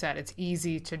again, like you said, it's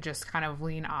easy to just kind of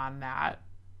lean on that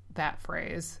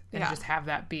phrase and just have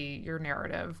that be your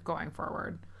narrative going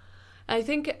forward. I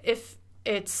think if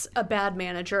it's a bad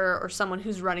manager or someone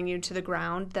who's running you to the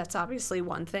ground, that's obviously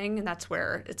one thing. And that's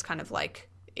where it's kind of like,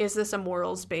 is this a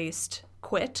morals-based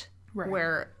quit? Right.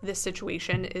 Where this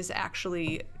situation is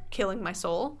actually killing my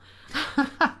soul?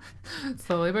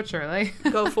 Slowly but surely.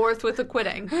 Go forth with the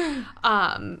quitting.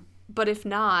 But if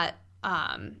not,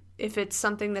 if it's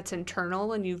something that's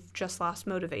internal and you've just lost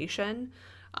motivation,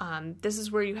 this is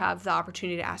where you have the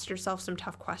opportunity to ask yourself some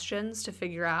tough questions to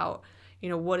figure out,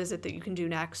 what is it that you can do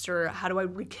next, or how do I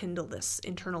rekindle this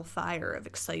internal fire of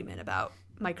excitement about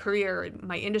my career,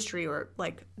 my industry, or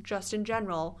like just in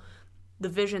general, the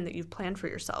vision that you've planned for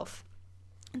yourself.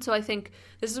 And so I think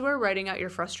this is where writing out your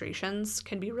frustrations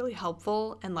can be really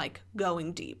helpful and like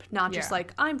going deep, not just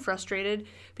like, I'm frustrated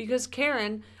because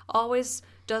Karen always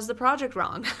does the project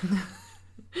wrong.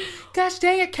 Gosh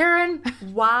dang it, Karen.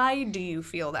 Why do you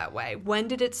feel that way? When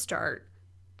did it start?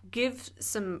 Give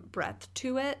some breadth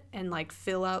to it and like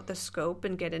fill out the scope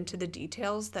and get into the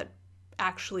details that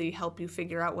actually help you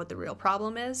figure out what the real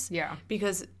problem is. Yeah.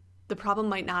 Because the problem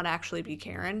might not actually be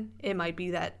Karen. It might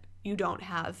be that you don't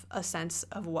have a sense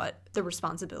of what the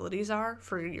responsibilities are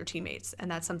for your teammates. And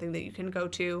that's something that you can go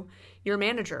to your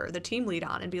manager, the team lead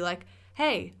on, and be like,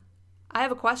 hey, I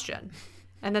have a question.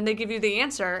 And then they give you the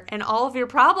answer, and all of your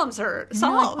problems are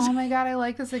solved. Like, oh my God, I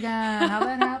like this again. How'd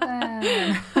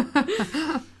that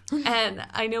happen? And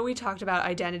I know we talked about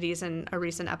identities in a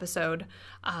recent episode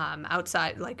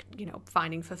outside, like,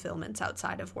 finding fulfillments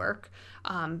outside of work.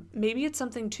 Maybe it's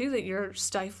something, too, that you're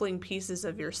stifling pieces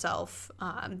of yourself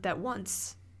that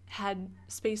once had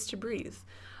space to breathe.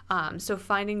 So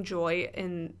finding joy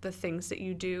in the things that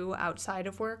you do outside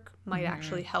of work might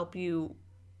actually help you,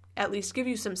 at least give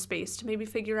you some space to maybe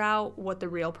figure out what the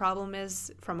real problem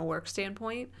is from a work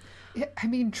standpoint. I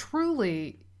mean,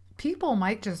 truly, people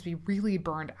might just be really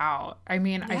burned out. I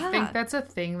mean, I think that's a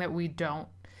thing that we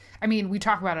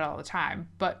talk about it all the time,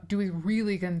 but do we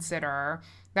really consider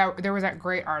that? There was that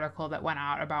great article that went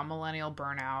out about millennial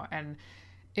burnout, and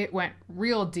it went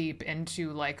real deep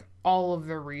into like all of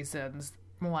the reasons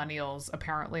millennials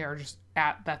apparently are just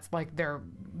that's like their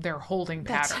holding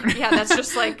pattern. That's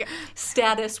just like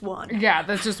status one. Yeah,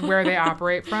 that's just where they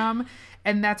operate from.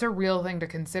 And that's a real thing to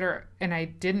consider. And I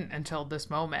didn't until this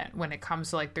moment when it comes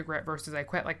to like the grit versus I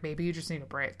quit. Like maybe you just need a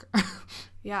break.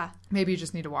 Yeah. Maybe you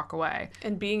just need to walk away.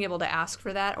 And being able to ask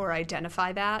for that or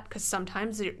identify that, because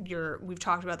sometimes we've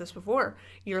talked about this before,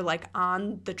 you're like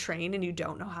on the train and you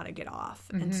don't know how to get off.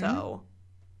 Mm-hmm. And so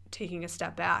taking a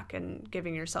step back and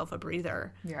giving yourself a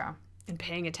breather. Yeah. And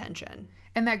paying attention.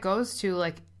 And that goes to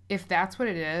like, if that's what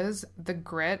it is, the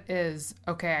grit is,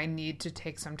 okay, I need to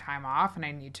take some time off and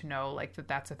I need to know like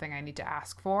that's a thing I need to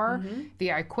ask for.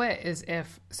 The I quit is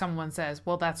if someone says,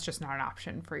 well, that's just not an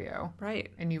option for you.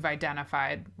 Right. And you've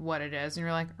identified what it is and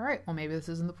you're like, all right, well, maybe this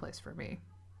isn't the place for me.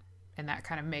 And that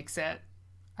kind of makes it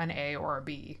an A or a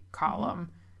B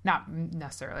column. Not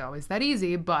necessarily always that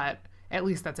easy, but at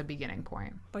least that's a beginning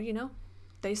point. But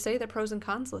they say that pros and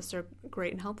cons lists are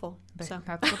great and helpful. So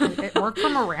That's what it worked for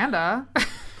Miranda.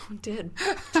 It did.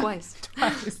 Twice.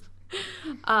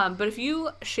 But if you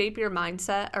shape your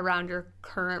mindset around your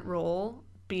current role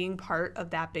being part of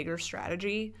that bigger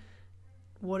strategy,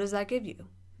 what does that give you?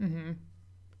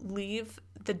 Leave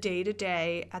the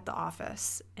day-to-day at the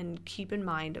office and keep in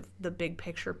mind of the big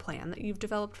picture plan that you've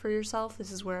developed for yourself.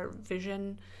 This is where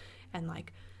vision and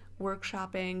like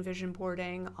workshopping, vision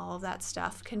boarding, all of that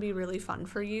stuff can be really fun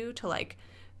for you to like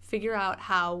figure out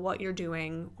how what you're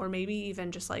doing, or maybe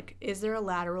even just like, is there a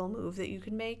lateral move that you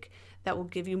can make that will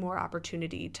give you more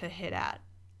opportunity to hit at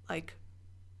like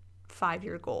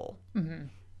 5-year goal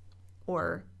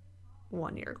or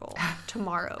 1-year goal,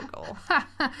 tomorrow goal.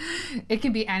 It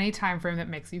can be any time frame that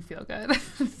makes you feel good.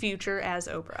 Future as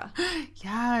Oprah.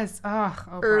 Yes. Oh,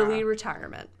 Oprah. Early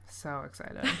retirement. So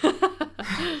excited.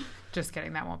 Just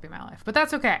kidding. That won't be my life, but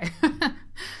that's okay.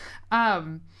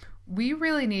 We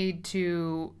really need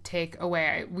to take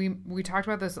away, we talked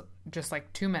about this just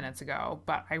like 2 minutes ago,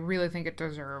 but I really think it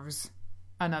deserves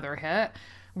another hit.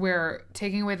 We're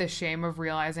taking away the shame of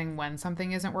realizing when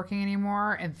something isn't working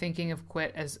anymore and thinking of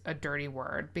quit as a dirty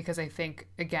word, because I think,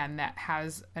 again, that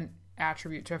has an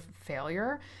attribute to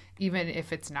failure, even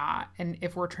if it's not. And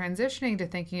if we're transitioning to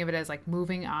thinking of it as like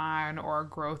moving on or a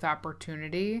growth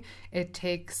opportunity, it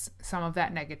takes some of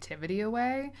that negativity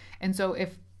away. And so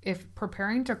if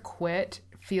preparing to quit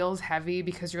feels heavy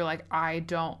because you're like, I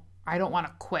don't want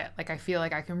to quit. Like, I feel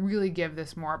like I can really give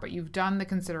this more, but you've done the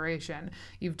consideration.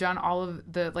 You've done all of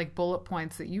the like bullet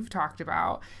points that you've talked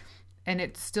about, and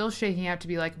it's still shaking out to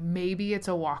be like, maybe it's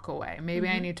a walk away. Maybe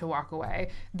I need to walk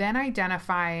away. Then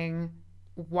identifying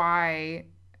why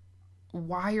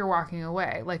you're walking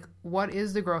away. Like, what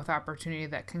is the growth opportunity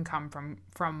that can come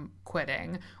from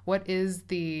quitting? What is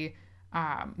the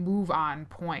move on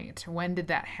point? When did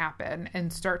that happen?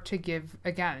 And start to give,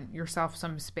 again, yourself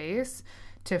some space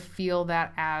to feel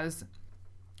that as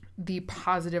the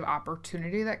positive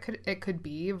opportunity that it could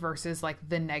be, versus like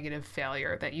the negative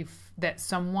failure that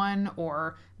someone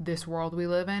or this world we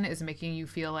live in is making you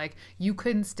feel like you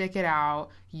couldn't stick it out,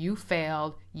 you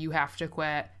failed, you have to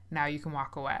quit, now you can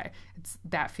walk away.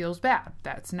 That feels bad.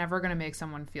 That's never going to make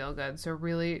someone feel good. So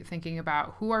really thinking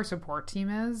about who our support team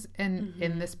is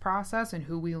in this process, and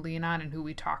who we lean on and who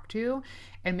we talk to,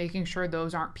 and making sure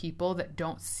those aren't people that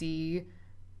don't see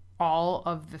all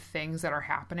of the things that are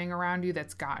happening around you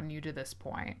that's gotten you to this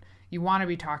point. You want to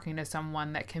be talking to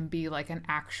someone that can be like an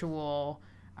actual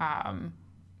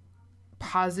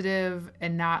positive,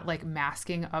 and not like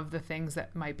masking of the things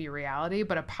that might be reality,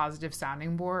 but a positive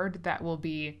sounding board that will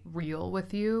be real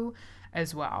with you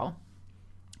as well.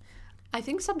 I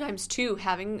think sometimes too,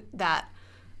 having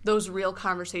those real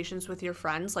conversations with your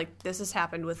friends, like this has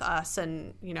happened with us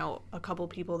and, a couple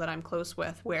people that I'm close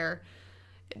with, where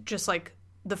just like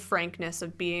the frankness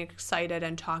of being excited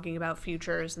and talking about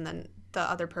futures, and then the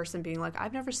other person being like,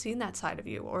 I've never seen that side of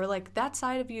you, or like that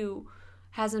side of you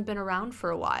hasn't been around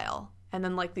for a while. And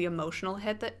then like the emotional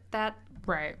hit that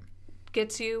right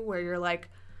gets you, where you're like,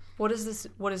 what does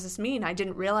this mean? I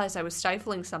didn't realize I was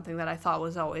stifling something that I thought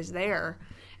was always there.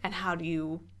 And how do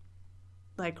you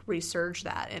like resurge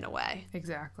that in a way?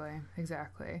 Exactly.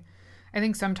 I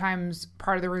think sometimes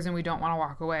part of the reason we don't want to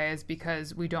walk away is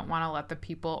because we don't want to let the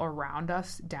people around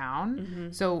us down.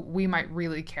 So we might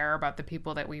really care about the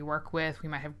people that we work with. We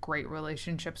might have great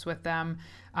relationships with them.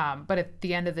 But at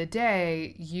the end of the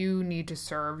day, you need to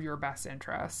serve your best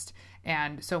interest.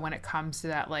 And so when it comes to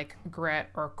that like grit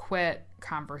or quit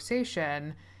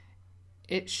conversation,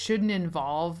 it shouldn't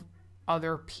involve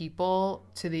other people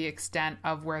to the extent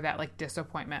of where that like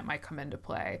disappointment might come into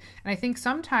play. And I think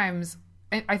sometimes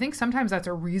that's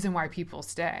a reason why people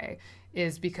stay,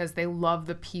 is because they love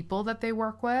the people that they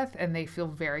work with and they feel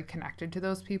very connected to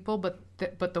those people, but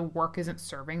the work isn't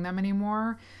serving them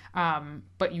anymore.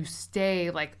 But you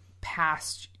stay like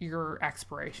past your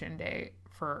expiration date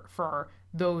for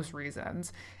those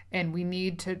reasons. And we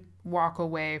need to walk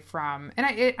away from, and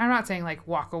I'm not saying like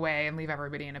walk away and leave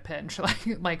everybody in a pinch,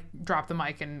 like drop the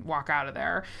mic and walk out of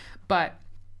there, but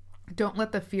don't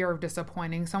let the fear of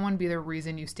disappointing someone be the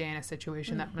reason you stay in a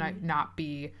situation that might not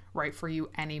be right for you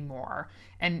anymore.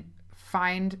 And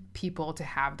find people to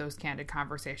have those candid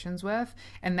conversations with.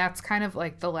 And that's kind of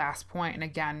like the last point. And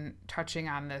again, touching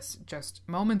on this just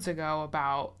moments ago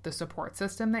about the support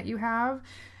system that you have.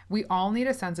 We all need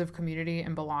a sense of community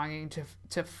and belonging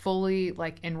to fully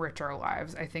like enrich our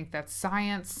lives. I think that's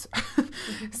science.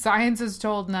 Science has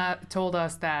told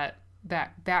us that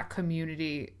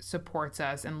community supports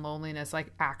us, and loneliness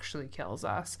like actually kills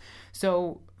us.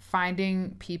 So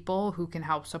finding people who can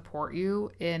help support you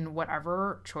in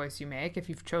whatever choice you make. If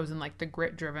you've chosen like the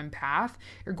grit-driven path,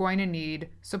 you're going to need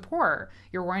support.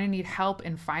 You're going to need help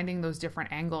in finding those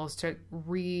different angles to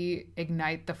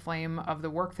reignite the flame of the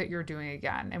work that you're doing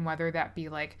again. And whether that be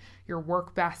like your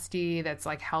work bestie that's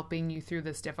like helping you through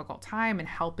this difficult time and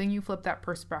helping you flip that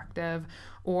perspective,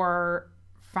 or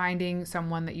finding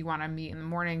someone that you want to meet in the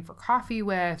morning for coffee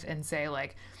with and say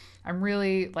like, I'm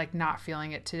really like not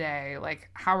feeling it today. Like,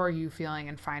 how are you feeling?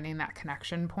 And finding that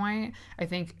connection point. I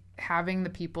think having the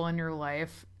people in your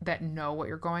life that know what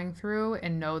you're going through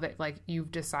and know that like you've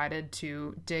decided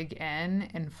to dig in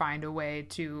and find a way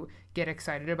to get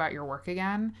excited about your work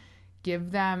again, give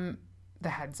them the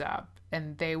heads up,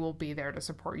 and they will be there to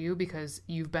support you because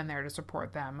you've been there to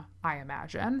support them, I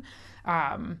imagine.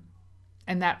 And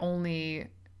that only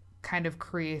kind of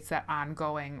creates that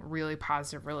ongoing, really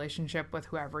positive relationship with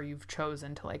whoever you've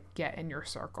chosen to like get in your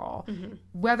circle,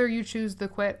 whether you choose the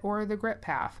quit or the grit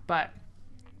path. But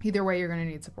either way, you're going to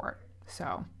need support.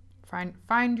 So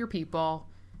find your people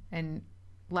and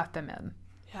let them in.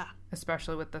 Yeah.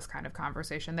 Especially with this kind of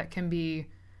conversation that can be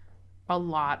a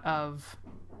lot of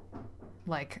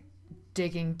like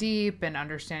digging deep and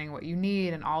understanding what you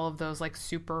need and all of those like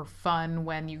super fun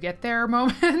when you get there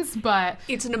moments, but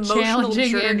it's an emotional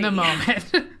challenging journey in the moment.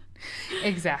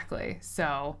 Exactly.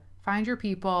 So find your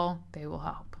people. They will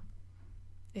help.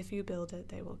 If you build it,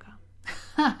 they will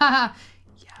come.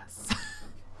 Yes.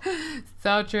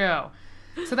 So true.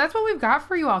 So that's what we've got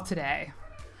for you all today.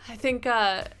 I think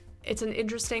it's an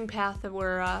interesting path that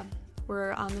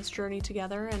we're on this journey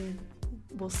together, and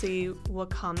we'll see what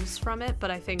comes from it.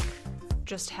 But I think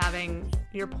just having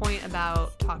your point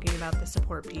about talking about the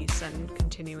support piece and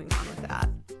continuing on with that,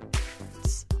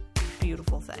 it's a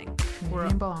beautiful thing. We're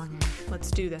belonging. Let's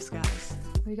do this, guys.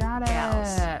 We got it.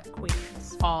 Gals,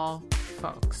 queens, all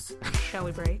folks. Shall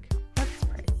we break? Let's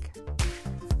break.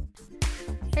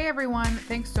 Hey everyone,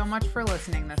 thanks so much for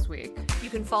listening this week. You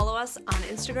can follow us on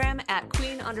Instagram at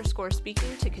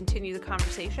queen_speaking to continue the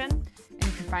conversation. And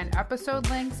you can find episode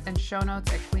links and show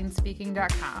notes at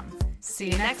queenspeaking.com.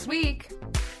 See you next week.